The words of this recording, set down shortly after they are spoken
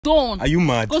done. Are you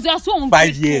mad? Because you are so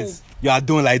ungrateful. 5 years. You are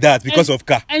done like that because of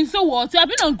car. And so what? You have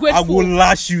been ungrateful. I will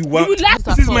lash you.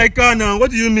 This is my car now. What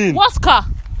do you mean? What car?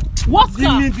 What Give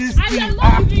car? me this I thing. am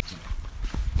not giving you.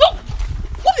 Look,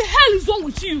 what the hell is wrong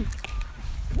with you?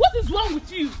 What is wrong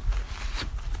with you?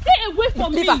 Stay away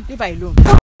from me. Leave her alone.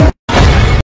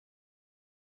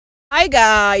 Hi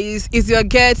guys, it's your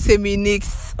girl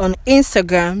Teminix on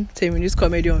Instagram, Teminix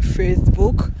Comedy on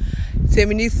Facebook,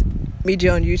 Teminix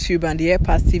Media on YouTube, and the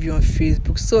Airpass TV on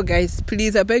Facebook. So guys,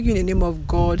 please, I beg you in the name of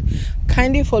God,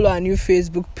 kindly follow our new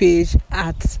Facebook page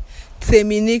at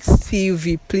Teminix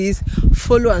TV. Please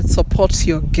follow and support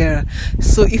your girl.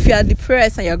 So if you are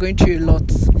depressed and you are going through a lot,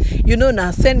 you know,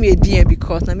 now send me a DM,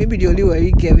 because now maybe the only way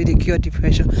you get with the cure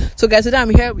depression. So guys, today I'm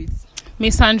here with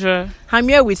Miss Sandra. I'm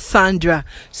here with Sandra.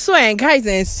 So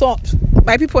guys, some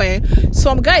by people,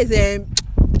 some guys,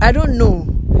 I don't know,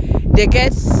 they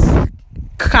get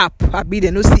cap. I be they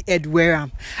no see head wear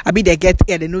am. I be they get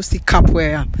head, they no see cap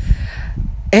wear am.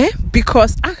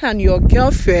 Because how can your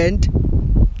girlfriend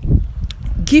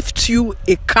gift you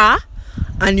a car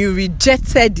and you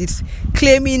rejected it,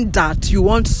 claiming that you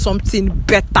want something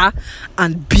better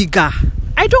and bigger?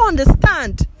 I don't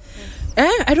understand.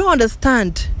 I don't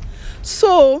understand.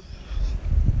 So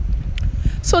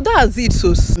that's it.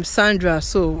 So Sandra,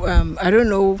 so I don't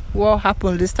know what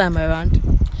happened this time around.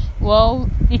 Well,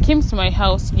 he came to my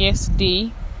house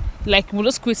yesterday, like we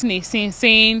just creating a scene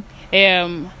saying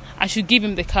I should give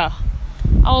him the car.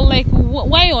 I was like,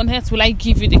 why on earth will I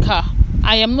give you the car?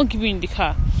 I am not giving you the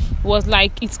car. It was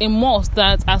like, it's a must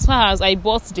that as far as I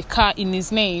bought the car in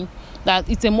his name, that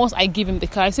it's a must I give him the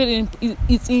car. I said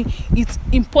it's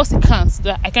impossible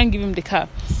that I can't give him the car.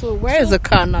 So where is the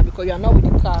car now? Because you are not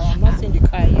with the car. I'm not seeing the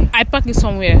car yet. I parked it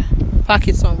somewhere. Park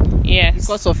it somewhere. Yes.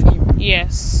 Because of him.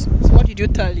 Yes. So what did you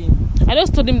tell him? I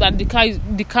just told him that the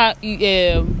car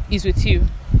is with you.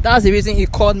 That's the reason he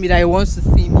called me, that he wants to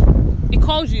see me. He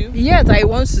called you? Yes, that he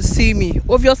wants to see me.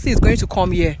 Obviously, he's going to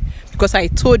come here, because I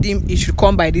told him he should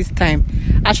come by this time.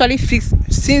 Actually,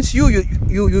 since you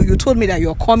told me that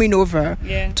you're coming over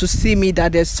to see me,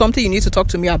 that there's something you need to talk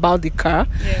to me about the car.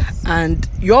 Yes. And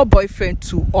your boyfriend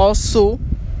to also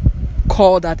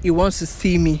call that he wants to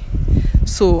see me.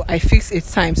 So I fixed a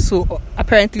time. So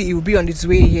apparently he will be on his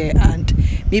way here, and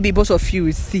maybe both of you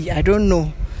will see. I don't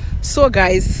know. So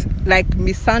guys, like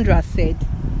Miss Sandra said,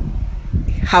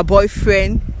 her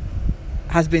boyfriend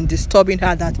has been disturbing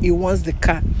her that he wants the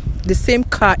car, the same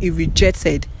car he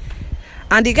rejected.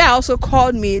 And the guy also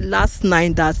called me last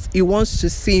night that he wants to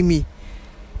see me.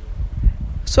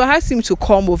 So I asked him to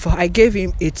come over. I gave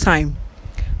him a time.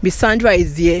 Miss Sandra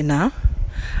is here now,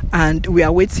 and we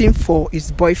are waiting for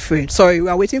his boyfriend. Sorry, we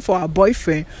are waiting for our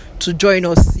boyfriend to join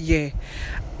us here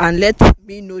and let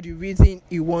me know the reason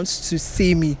he wants to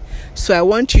see me. So I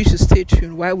want you to stay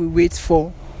tuned while we wait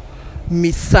for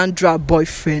Miss Sandra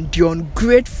boyfriend, the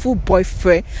ungrateful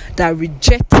boyfriend that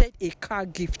rejected a car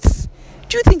gift.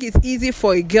 Do you think it's easy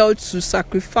for a girl to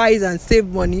sacrifice and save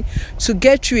money to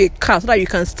get you a car so that you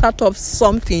can start off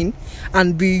something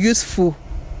and be useful?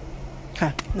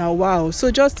 Now, wow.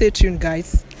 So just stay tuned,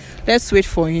 guys. Let's wait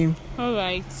for him. All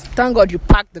right. Thank God you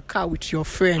parked the car with your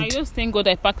friend. I just thank God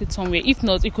I parked it somewhere. If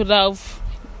not, it could have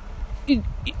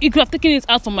taken it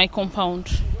out of my compound.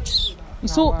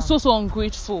 It's so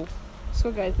ungrateful.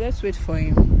 So guys, let's wait for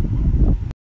him.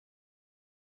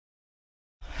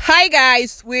 Hi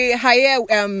guys, we here.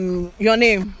 Your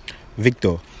name?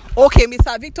 Victor. Okay,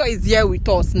 Mr. Victor is here with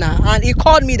us now, and he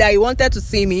called me that he wanted to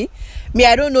see me.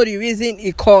 I don't know the reason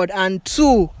he called. And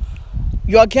two,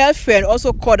 your girlfriend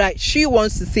also called that she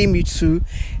wants to see me too.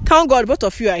 Thank God both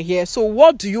of you are here. So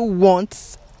what do you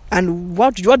want? And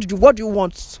what do you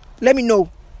want? Let me know.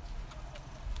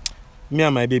 Me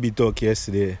and my baby talk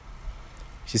yesterday.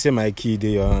 She said my key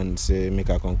dey your hand, say make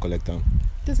her come collect them.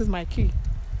 This is my key.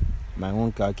 My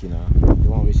own car key now. The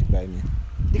one where she buy me.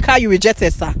 The car you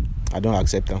rejected, sir. I don't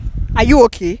accept them. Are you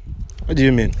okay? What do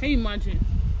you mean? Can you imagine?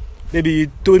 Baby,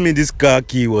 you told me this car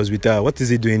key was with her. What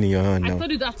is it doing in your hand now? I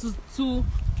told you that to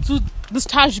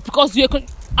discharge you, because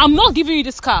I'm not giving you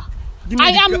this car. I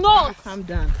am not. Calm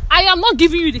down. I am not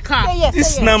giving you the car.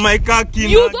 This is not my car key.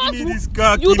 You now. don't. Give me this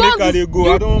car key. You don't. Make her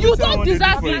go. I don't. You don't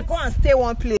deserve it. Go and stay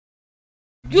one place.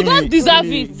 You don't deserve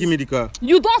it. Give me the car.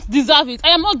 You don't deserve it. I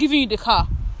am not giving you the car.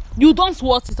 You don't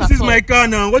want it at all. This is my car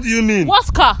now. What do you mean?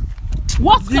 What car?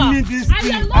 What Give car? me this I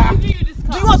thing. am not giving you this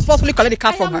car. Do you want to forcefully collect the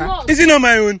car from her? Not. Is it not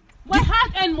my own? My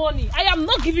hard-earned money. I am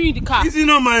not giving you the car. Is it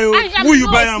not my own? I am Who you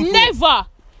not. buy am for?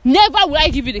 Never will I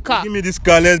give you the car. Give me this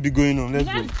car. Let's be going on. Let's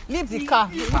go. Leave the car.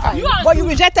 But you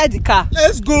rejected the car.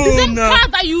 Let's go the same now. car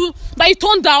that you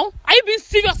turned down. Are you being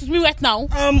serious with me right now?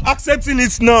 I'm accepting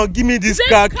it now. Give me this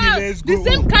car key. Let's go.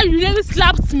 The same car you nearly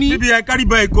slapped me. Maybe I carry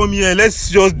bike come here. Let's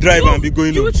just drive and be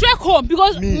going You on. will trek home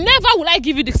because never will I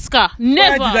give you this car.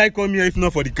 Never. Why did I come here if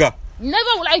not for the car? Never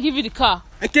will I give you the car.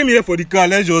 I came here for the car.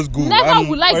 Let's just go. Never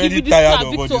will I give you this car,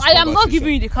 Victor. I am not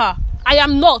giving you the car. I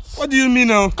am not. What do you mean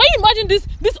now? Can you imagine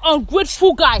this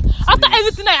ungrateful guy? After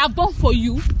everything I have done for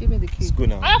you. Give me the key. Let's go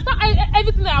now. After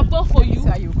everything I have done for you.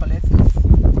 How you collect it?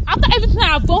 After everything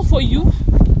I have done for you.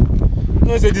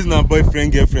 Don't say this now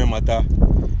boyfriend girlfriend matter.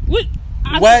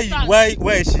 Why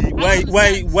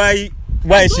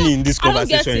is she in this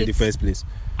conversation in the first place?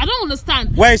 I don't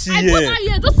understand. Why is she here? I got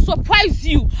here just to surprise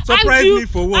you. Surprise me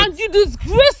for what? And you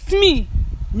disgraced me.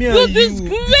 You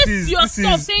disgraced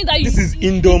yourself saying that you. This is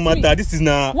indoor matter. This is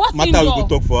now matter we go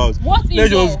talk for us. Let's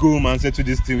just go home and settle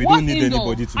this thing. We don't need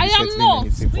anybody to be settling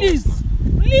anything for us.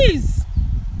 Please.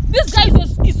 This guy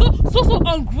is so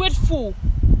ungrateful.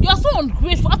 You are so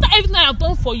ungrateful after everything I have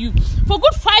done for you. For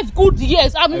good 5 good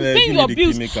years, I've been paying your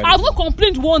bills. I have not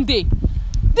complained one day.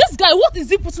 This guy, what is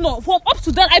he putting on? From up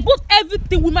to down, I bought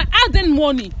everything with my hard-earned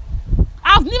money.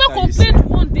 I've never complained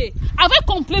one day. Have I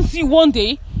complained to you one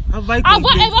day? Have I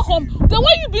ever complained? Then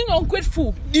why are you being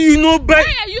ungrateful? You know, but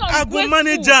why are you ungrateful? I go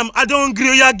manage jam. I don't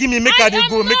agree. You give me make I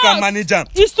go make a manage jam.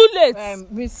 It's too late.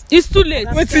 It's too late.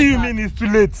 What do you mean it's too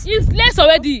late? It's late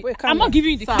already. I'm not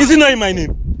giving you the car. Is it not in my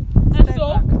name? Step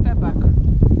back.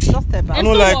 Just step back. I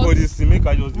don't like all this thing. Make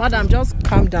I just. Madam, just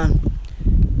calm down.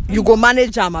 You go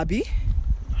manage jam, Abi.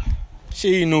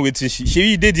 She know what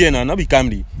she did here now. Not be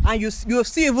calmly. And you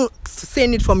see even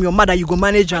saying it from your mother. You go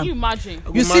manage jam. Can you imagine?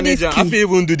 You see this key. I feel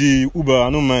even do the Uber. I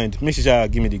don't mind. Make sure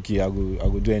give me the key. I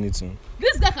go do anything.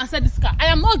 This guy can sell this car. I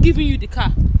am not giving you the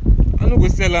car. I don't go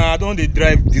sell her. I don't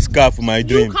drive this car for my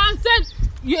dream. You can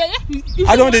sell.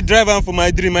 I don't drive her for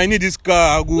my dream. I need this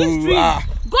car. I go. Which dream?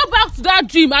 Go back to that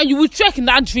dream and you will trek in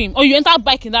that dream, or you enter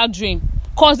bike in that dream.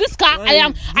 Cause this car, I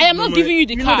am not giving you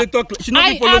the car. She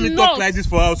not follow me talk like this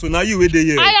for house. So now you wait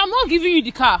there. I am not giving you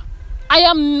the car. I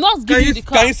am not giving you the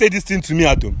car. Can you say this thing to me,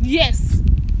 Adam? Yes.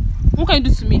 What can you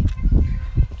do to me?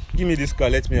 Give me this car.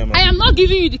 Let me. I am not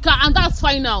giving you the car, and that's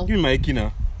fine now. Give me my key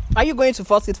now. Are you going to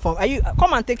force it from? Are you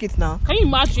come and take it now? Can you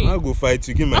imagine? I'll go fight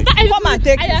you. Give me my key. Come and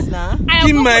take it now.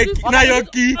 Give my now your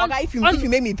key. Okay, if you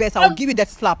make me best, I will give you that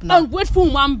slap now. Ungrateful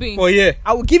human being. For here.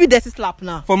 I will give you that slap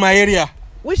now. For my area.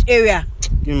 Which area?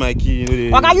 Give me my key.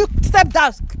 Okay, you step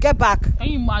down. Get back. Can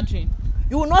you imagine?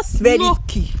 You will not swear this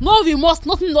key. No remorse,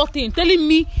 nothing. Telling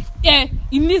me,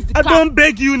 he needs the car. I don't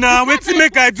beg you now. Wait till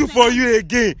make I do for you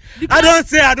again. I don't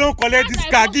say I don't collect this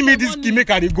car. Give me this key, make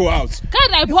I go out.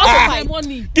 Can I borrow my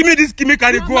money? Give me this key, make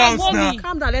I go out now.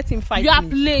 Calm down, let him fight. You are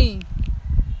playing.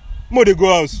 Mo dey go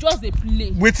house. Just a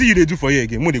play. Wait till you do for you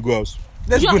again. Mo dey go house.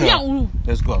 Let's go now.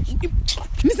 Let's go house.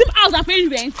 The same house I'm paying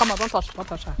rent. Come on, don't touch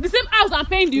her. The same house I'm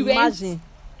paying the rent. Imagine.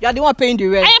 You are the one paying the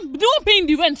rent. I am the one paying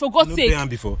the rent, for God's sake. Pay am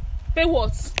before. Pay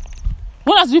what?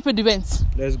 When has you paid the rent?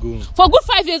 Let's go. For a good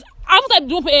 5 years, haven't I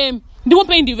been the one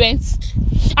paying the rent?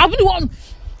 I've been the one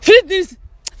feeding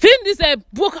this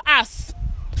broke ass.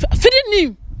 Feeding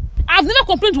him. I've never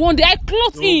complained one day. I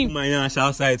clothed him. My ass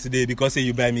outside today because say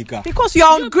you buy me car. Because you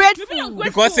are ungrateful.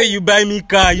 Because say you buy me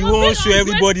car, you won't show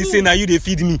everybody say now you they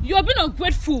feed me. You have been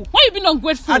ungrateful. Why you been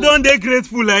ungrateful? I don't dey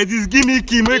grateful like this. Give me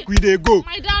key, make we dey go.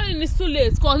 My darling, it's too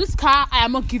late. Cause this car I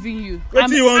am not giving you. I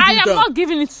am not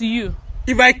giving it to you.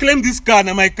 If I claim this car,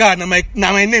 na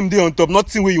my name dey on top.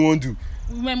 Nothing wey you want do.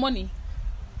 With my money.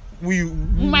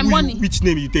 My money. Which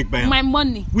name you take by am? My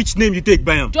money. Which name you take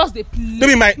by am? Just the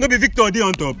play. No be Victor dey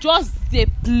on top. Just the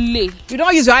play. You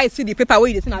don't use your eyes see the paper where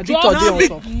you see na Victor dey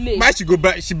on top.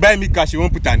 Why she buy me car, she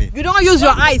won't put her name. You don't use your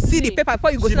eyes see the paper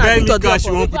before you go see na Victor dey on top. She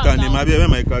won't put her name. I be where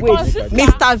my car. Wait,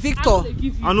 Mr. Victor.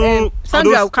 I know.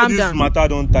 Sandra, calm down. This matter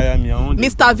don't tire me.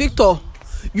 Mr. Victor,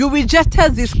 you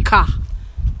rejected this car.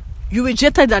 You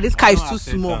rejected that this car is too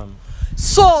small.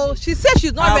 So she said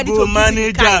she's not ready to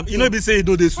manage jam. You know, be say you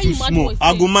know this too small.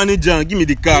 I go manage jam. Give me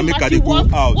the car. Make her go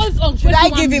out. Should I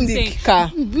give him the car?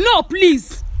 No,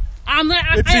 please. I am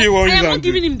not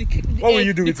giving him the car. What will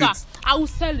you do with it? I will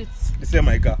sell it. You sell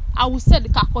my car. I will sell the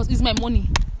car because it's my money.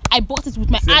 I bought it with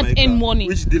my hard-earned money.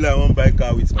 Which dealer won't buy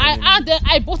car with my name?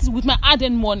 I bought it with my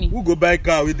hard-earned money. Who go buy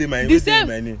car with my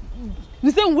name?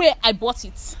 The same way I bought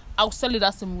it, I will sell it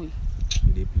that same way.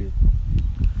 They play.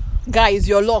 Guys,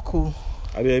 your luck.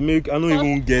 I don't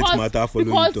even get matter follow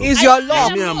you talk. It's your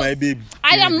luck. Me and my baby.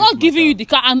 I am not giving you the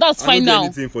car, and that's fine now.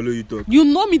 Follow you talk. You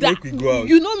know me that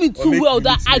you know me too well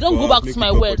that I don't go back to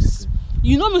my words.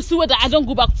 You know me too well that I don't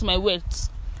go back to my words.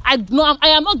 I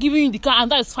am not giving you the car, and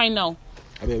that is fine now.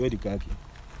 I where the car key?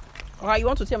 Alright, you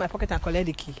want to take my pocket and collect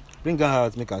the key? Bring her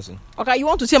out, make her see. Okay, you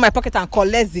want to see my pocket and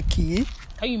collect the key?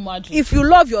 Can you imagine? If you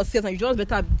love yourself, and you just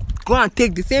better go and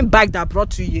take the same bike that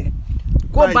brought you here.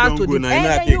 Go back to the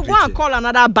and you go and call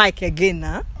another bike again,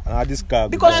 huh? This car.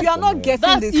 Because you are not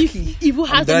getting this key. If you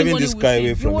have driving this car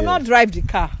away from you will not drive the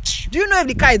car. Do you know if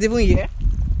the car is even here?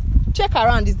 Check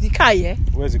around. Is the car here?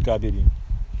 Where's the car, baby?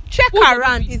 Check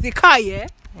around. Is the car here?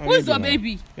 Who is your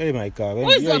baby? Hey, my car. Who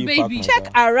is your baby? Check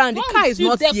around. The car is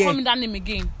not here. Don't call me that name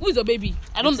again. Who is your baby?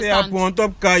 I don't understand. On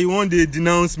top car, you want to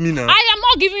denounce me now? I am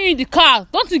not giving you the car.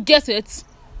 Don't you get it?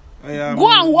 Go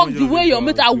and walk the way your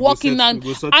mates are walking and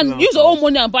use your own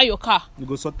money and buy your car. You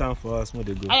go sort time for us.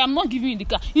 I am not giving you the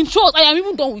car. In short, I am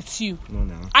even done with you.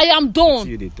 No. I am done.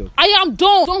 I am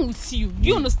done with you. Do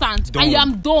you understand? I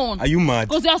am done. Are you mad?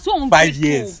 Because they are so ungrateful. 5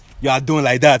 years. You are done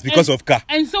like that because of car.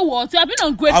 And so what? You have been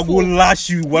ungrateful. I will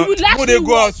lash you. When they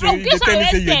go out, you tell me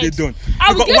say you're done.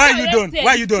 Why are you done?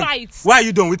 Why are you done? Why are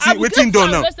you done? Waiting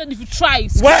done now. If you try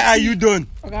it. Why are you done?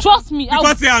 Trust me.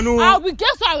 Because say I know. I'll be get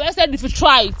arrested if you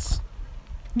try it.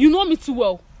 You know me too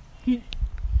well.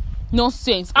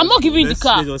 Nonsense. I'm not giving you the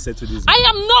car. Let's just settle this. I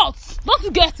am not. Don't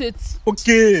you get it?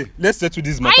 Okay, let's settle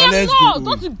this matter. I am let's not. Go.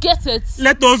 Don't you get it?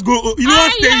 Let us go. You don't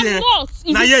want to stay here. Not.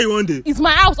 Now here you want it. It's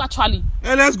my house actually.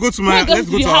 Let's go to my. Let's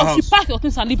go to our house. You pack your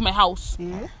things and leave my house.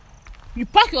 You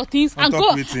pack your things and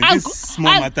go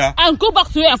and go back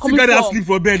to where I'm coming from. We gotta sleep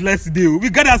for bed yesterday. We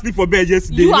gotta sleep for bed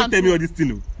yesterday. You don't tell me all this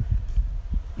thing.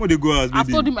 What they go out, baby? I've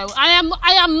told you I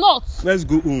am not. Let's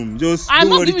go home. I'm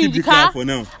not giving you the car for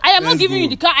now. I am not giving you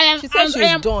the car. She said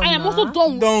she's done. I am also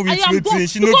done. Done with waiting.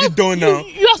 She knows it's done now.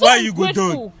 Why you go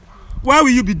done? Why will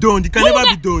you be done? You can never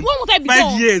be done. When would I be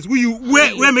 5 years.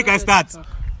 Where make I start?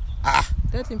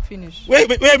 Let him finish.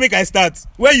 Where make I start?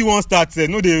 Where you want start? Say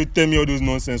no, they tell me all those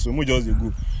nonsense. So we just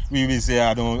go. We will say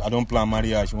I don't plan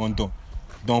marriage. She want done.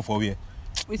 Done for where?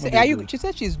 We say, she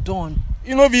said she's done.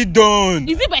 You know be done.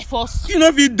 Is it by force? You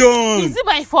know be done. Is it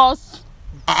by force?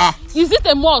 Is it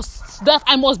a must that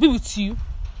I must be with you?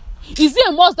 Is it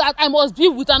a must that I must be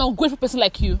with an ungrateful person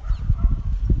like you?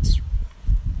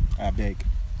 I beg.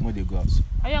 More they go out.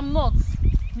 I am not.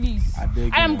 Please. I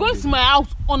beg. I am going to my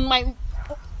house on my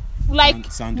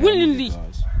Sandra,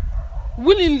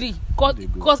 willingly.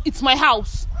 Because it's my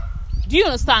house. Do you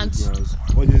understand?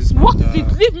 What is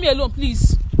it? Leave me alone,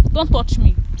 please. Don't touch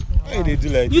me. Why they do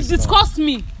like you this disgust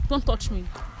me. Don't touch me.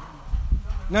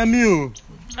 Now me.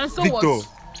 And so Victor. what?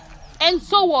 And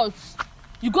so what?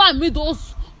 You go and meet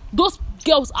those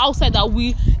girls outside that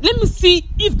let me see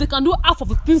if they can do half of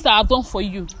the things that I've done for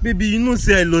you. Baby, you know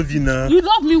say I love you now. You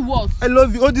love me what? I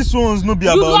love you. All these ones no be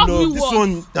you about love. This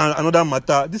one another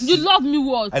matter. You love me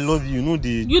what? I love you. No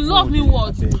they. You love me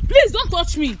what? Please don't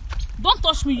touch me. Don't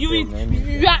touch me.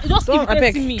 You are just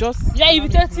irritating me. You are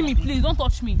irritating me. Please don't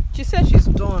touch me. She said she's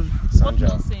done. Sandra.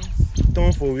 What nonsense.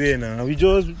 Done for where now? We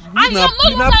just. I am no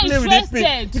longer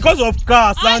interested. Because of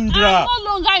car, Sandra. I am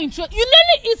no longer interested. You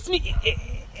nearly eat me.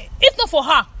 If not for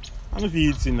her. I'm not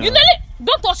eating now. You nearly.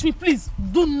 Don't touch me, please.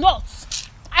 Do not.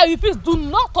 I repeat, do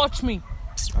not touch me.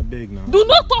 I beg now. Do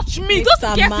not touch me.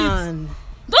 Don't get it.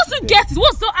 Don't you get it?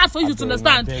 What's so hard for you to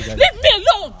understand? Leave me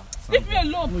alone. Leave me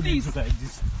alone, please.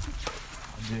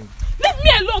 Leave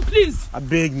me alone, please. I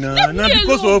beg now. Now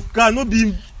because of car, no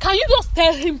be. Can you just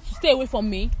tell him to stay away from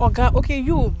me? Okay,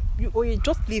 you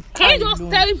just leave. Can you just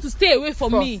tell him to stay away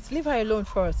from me? Leave her alone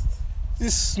first.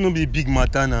 This no be big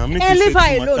matter now. Leave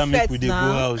her alone first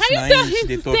now. Can you tell him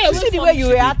to stay away from me? See the way you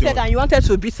reacted and you wanted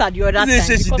to beat her the other time. They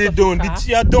say she did done.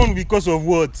 You are done because of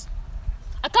what?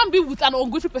 I can't be with an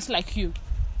ungrateful person like you.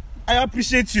 I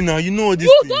appreciate you now. You know this.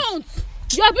 You don't.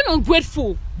 You have been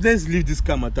ungrateful. Let's leave this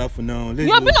car matter for now.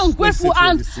 You have been ungrateful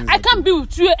and I can't be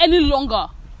with you any longer.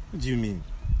 What do you mean?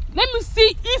 Let me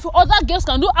see if other girls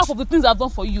can do half of the things I've done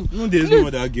for you. No, there's no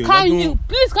other girl. Can you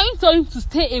tell him to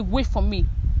stay away from me?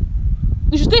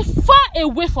 You should stay far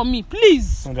away from me, please.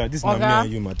 Sandra, this is not me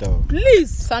and you matter. Please.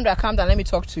 Sandra, calm down. Let me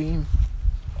talk to him.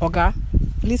 Oga,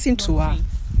 listen to her.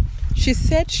 She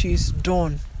said she's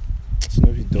done.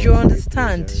 Do you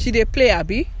understand? She dey play,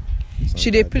 Abi? She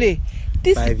dey play.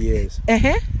 This 5 years.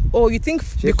 Oh, you think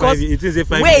because it is a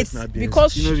 5 years now,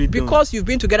 because you've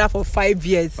been together for 5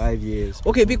 years. 5 years.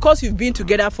 Okay, because you've been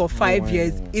together for 5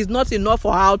 years, it's not enough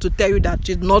for her to tell you that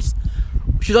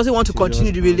she doesn't want to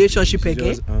continue the relationship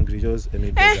again. Just angry, just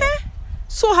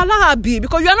So allow her be,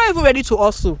 because you are not even ready to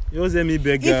hustle. Just let me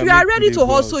beg. If you are ready to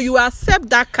hustle, you accept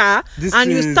that car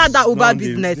and you start that Uber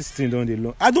business. This thing don't dey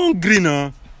long. I don't agree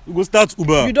now. We go start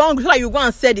Uber. You don't like you go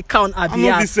and sell the car on Abia. I'm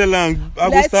not be selling. I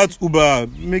go start Uber.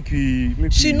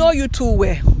 She know you too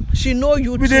well. She know you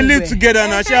too well. We dey live together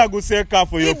now. She go sell car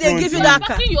for your front. If they give you that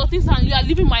car. Packing your things and you are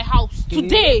leaving my house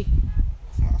today.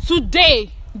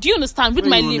 Do you understand? Read Where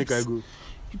my you want lips. make I go?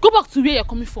 Go back to where you're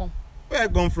coming from. Where I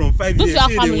come from? 5 Don't years. you have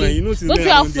See the family? one, you know, since Don't when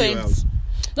you I have don't dey your friends? house.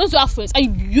 Don't you have friends?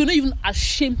 And you're not even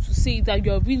ashamed to say that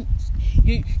you've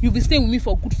been staying with me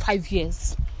for a good 5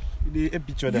 years. They help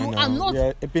each other You now. are not We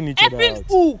are helping each other Helping out.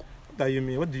 who? What do you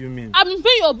mean? What do you mean? I've been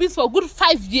paying your bills for a good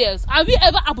 5 years. Have you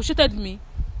ever appreciated me?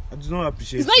 I do not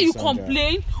appreciate It's not you Sandra.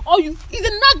 complain or you. He's a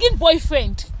nagging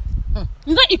boyfriend. It's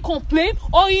not he complain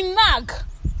or he nag.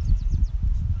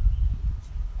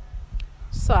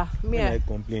 Sir, me. When I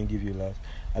complain, give you laugh.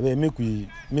 I mean, make we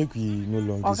no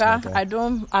longer this Okay, matter. I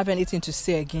don't have anything to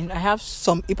say again. I have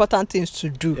some important things to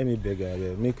do. Let me beg her.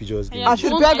 Abeg. Make we just Yeah, give I it. should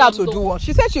Don't beg her I to am do what?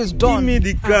 She said she's Give done. me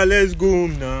the car. Let's go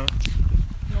home now.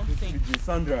 Nonsense.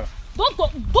 Sandra.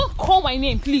 Don't call my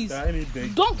name, please. Let me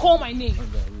beg. Don't call my name.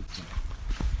 Sandra, wait.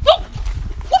 Don't.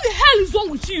 What the hell is wrong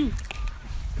with you?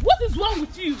 What is wrong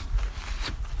with you?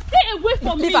 Stay away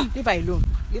from Leave me. her. Leave her alone.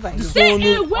 Leave her alone. Stay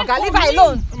no. away Okay, from leave her me.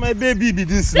 alone. My baby be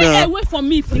this Stay now. away from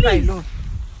me, Leave her please. alone.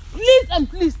 Please and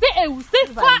please stay her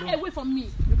far alone. away from me.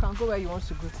 You can go where you want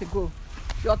to go. Say go.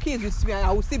 Your key is with me and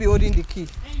I will still be holding the key.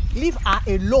 Leave her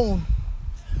alone.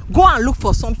 Go and look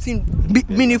for something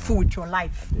meaningful with your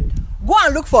life. Go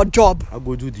and look for a job. I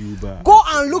go do the Uber. Go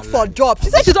and look for a job. She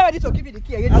said she's not ready to give you the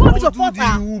key again. I You want me go to do support the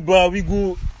her? Uber. We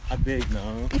go. I beg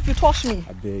now. If you touch me,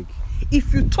 I beg.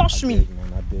 if you touch I me, beg,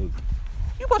 man. I beg.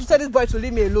 you got to tell this boy to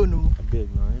leave me alone. No? I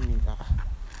beg now. I mean,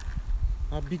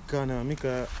 a big car now. Make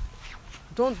her.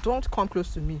 Don't come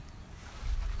close to me.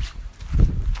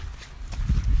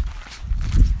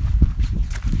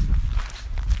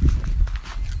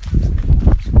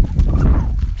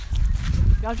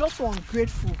 You are just so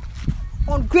ungrateful.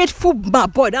 Ungrateful, my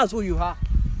boy. That's who you are.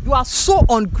 You are so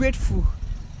ungrateful.